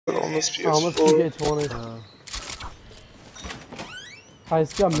On this PS4. Almost 2K20. I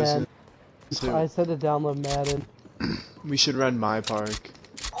just got Madden. I said to download Madden. We should run my park.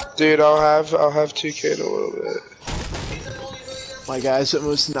 Dude, I'll have 2K in a little bit. My guy's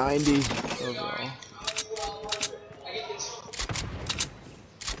almost 90 overall.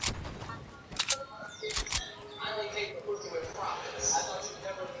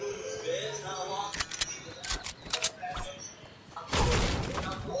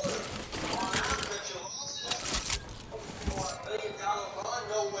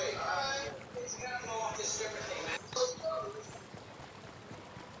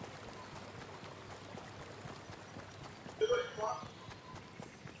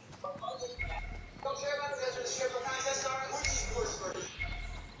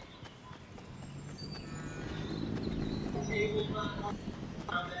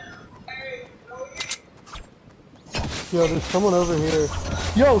 Yo, there's someone over here.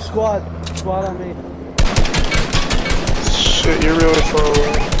 Yo, squad on me. Shit, you're really far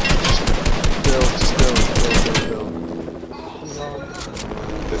away. Still.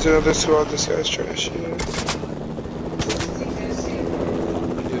 There's another squad. This guy's trying to shoot.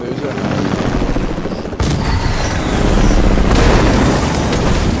 Dude, there's a...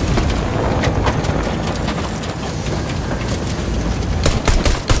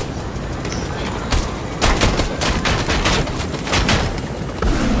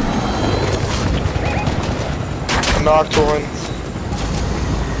 Knocked one.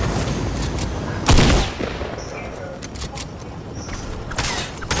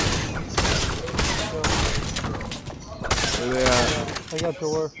 Where they at? I got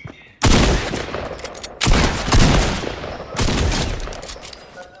door.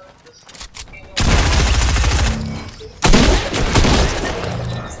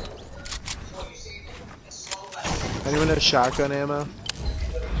 Anyone have shotgun ammo?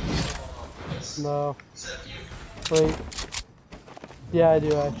 No. Wait. Yeah, I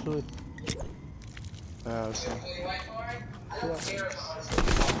do actually. Oh, so. Yeah.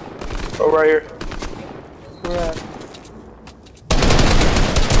 Oh, right here. Where at?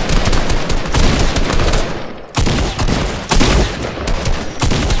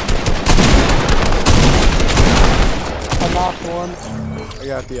 I knocked one. I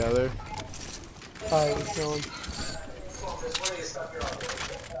got the other. Alright, we're killing.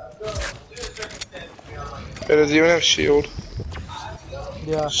 Hey, does anyone have shield?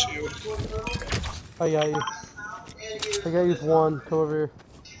 Yeah. Shield. I got you. I got you with one. Come over here.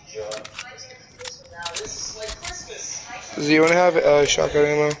 Does anyone have shotgun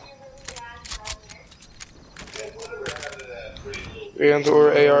ammo? And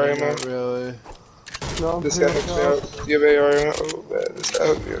or AR ammo? Not really. No, I'm This guy pretty hooks me much up. Do you have AR ammo? Oh, man, this guy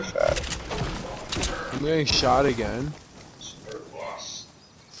hooked me up fat. I'm getting shot again.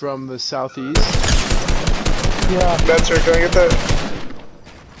 From the southeast. Yeah. That's her, can I get that?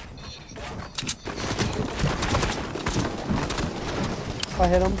 I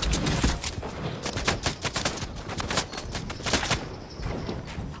hit him.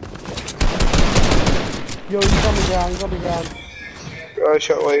 Yo, he's on the ground. He's on the ground. I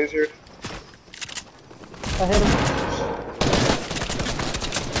shot laser. I hit him.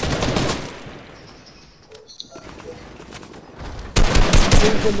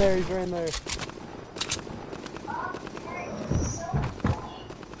 He's in there. He's right in there.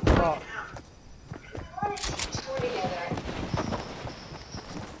 Oh.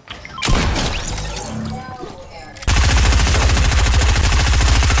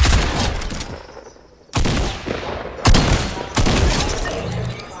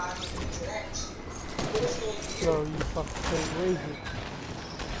 Yo, you fucking crazy.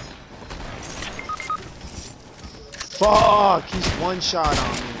 Fuck! He's one shot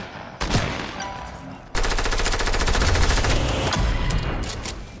on me.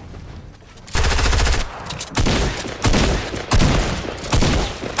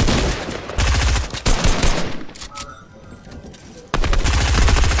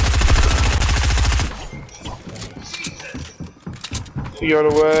 He got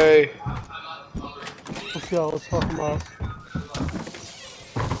away. Let's go. Let's fuck him up.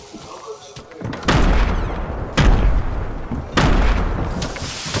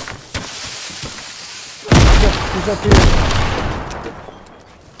 He's up here.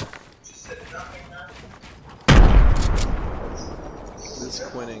 This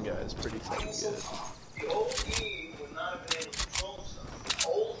Quinnan guy is pretty fucking good. The old E would not have been able to control stuff.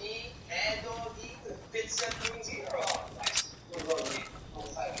 Old E and dog E could fit 7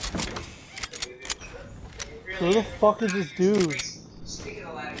 Where the fuck is this dude? I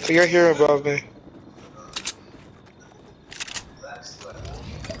think I hear him above me.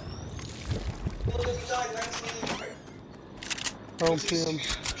 I don't see him.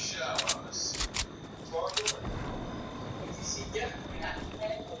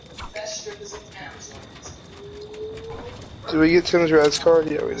 Did we get Tim's res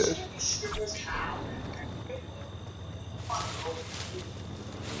card? Yeah, we did.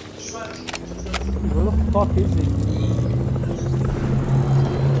 Where the fuck is he?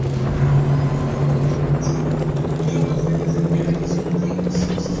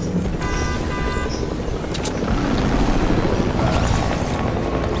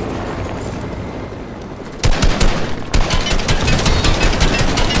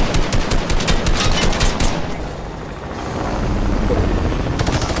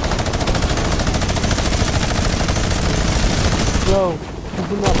 Yo,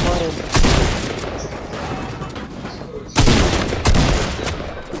 he's in that plane.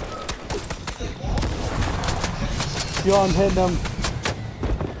 Yo, I'm hitting him.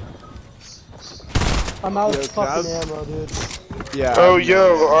 I'm out of fucking ammo, dude. Yeah. Oh,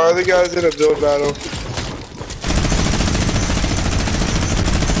 yo, are the guys in a build battle?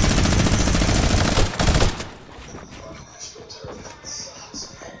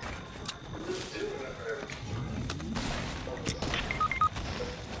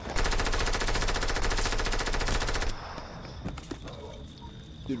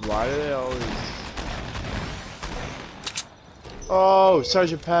 Dude, why do they always... Oh,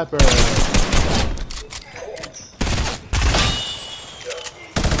 Sergeant Pepper.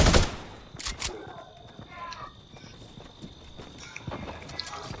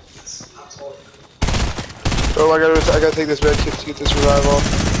 Oh, I gotta take this med kit to get this revive off.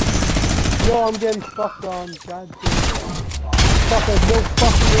 Yo, I'm getting fucked on. God damn. Fuck, I have no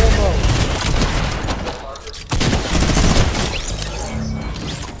fucking ammo.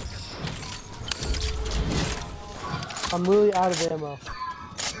 I'm really out of ammo.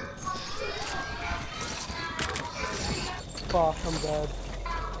 Fuck, I'm dead.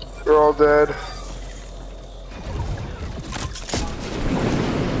 We're all dead.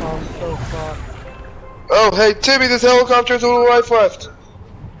 I'm so fucked. Oh, hey, Timmy, this helicopter has a little life left.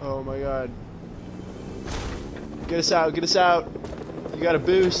 Oh my god. Get us out, get us out. You got a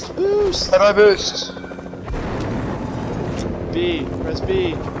boost. Boost! How do I boost? B. Press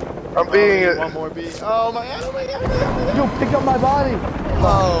B. I'm being it. One more B. Oh my god, oh my god, oh my god, oh my god. Yo, pick up my body!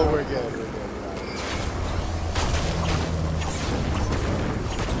 Oh, we're good, we're good.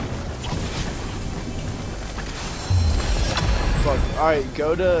 Fuck. Alright,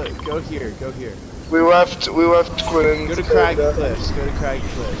 go here. We left Quinn. Go to Crag Cliffs, go to Crag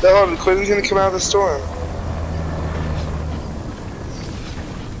Cliffs. No, hold on, Quinn's gonna come out of the storm.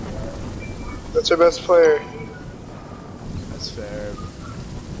 That's our best player. That's fair.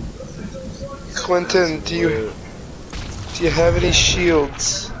 Quentin, do you have any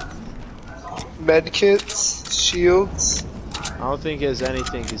shields? Medkits? Shields? I don't think he has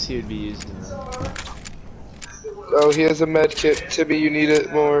anything because he would be using them. Oh, he has a medkit. Timmy, you need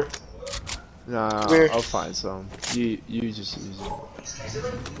it more. No, I'll find some. You just use it.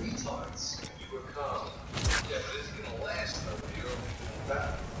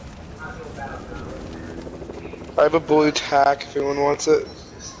 I have a blue tack if anyone wants it.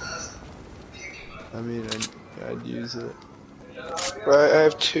 I mean, I'd use it. Right, I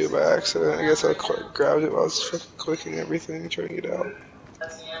have 2 by accident. I guess I grabbed it while I was fucking clicking everything and trying to get out.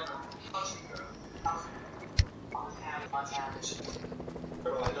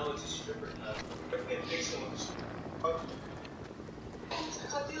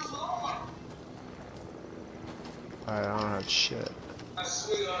 Alright, I don't have shit.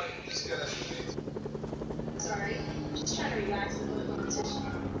 Sorry, just trying to relax before the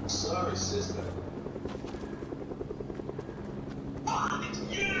competition. Sorry, sister.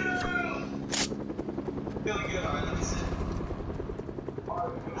 Yeah! Feeling good, alright, let me sit.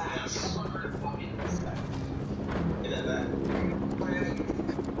 Get that back.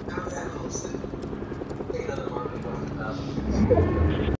 Take another mark.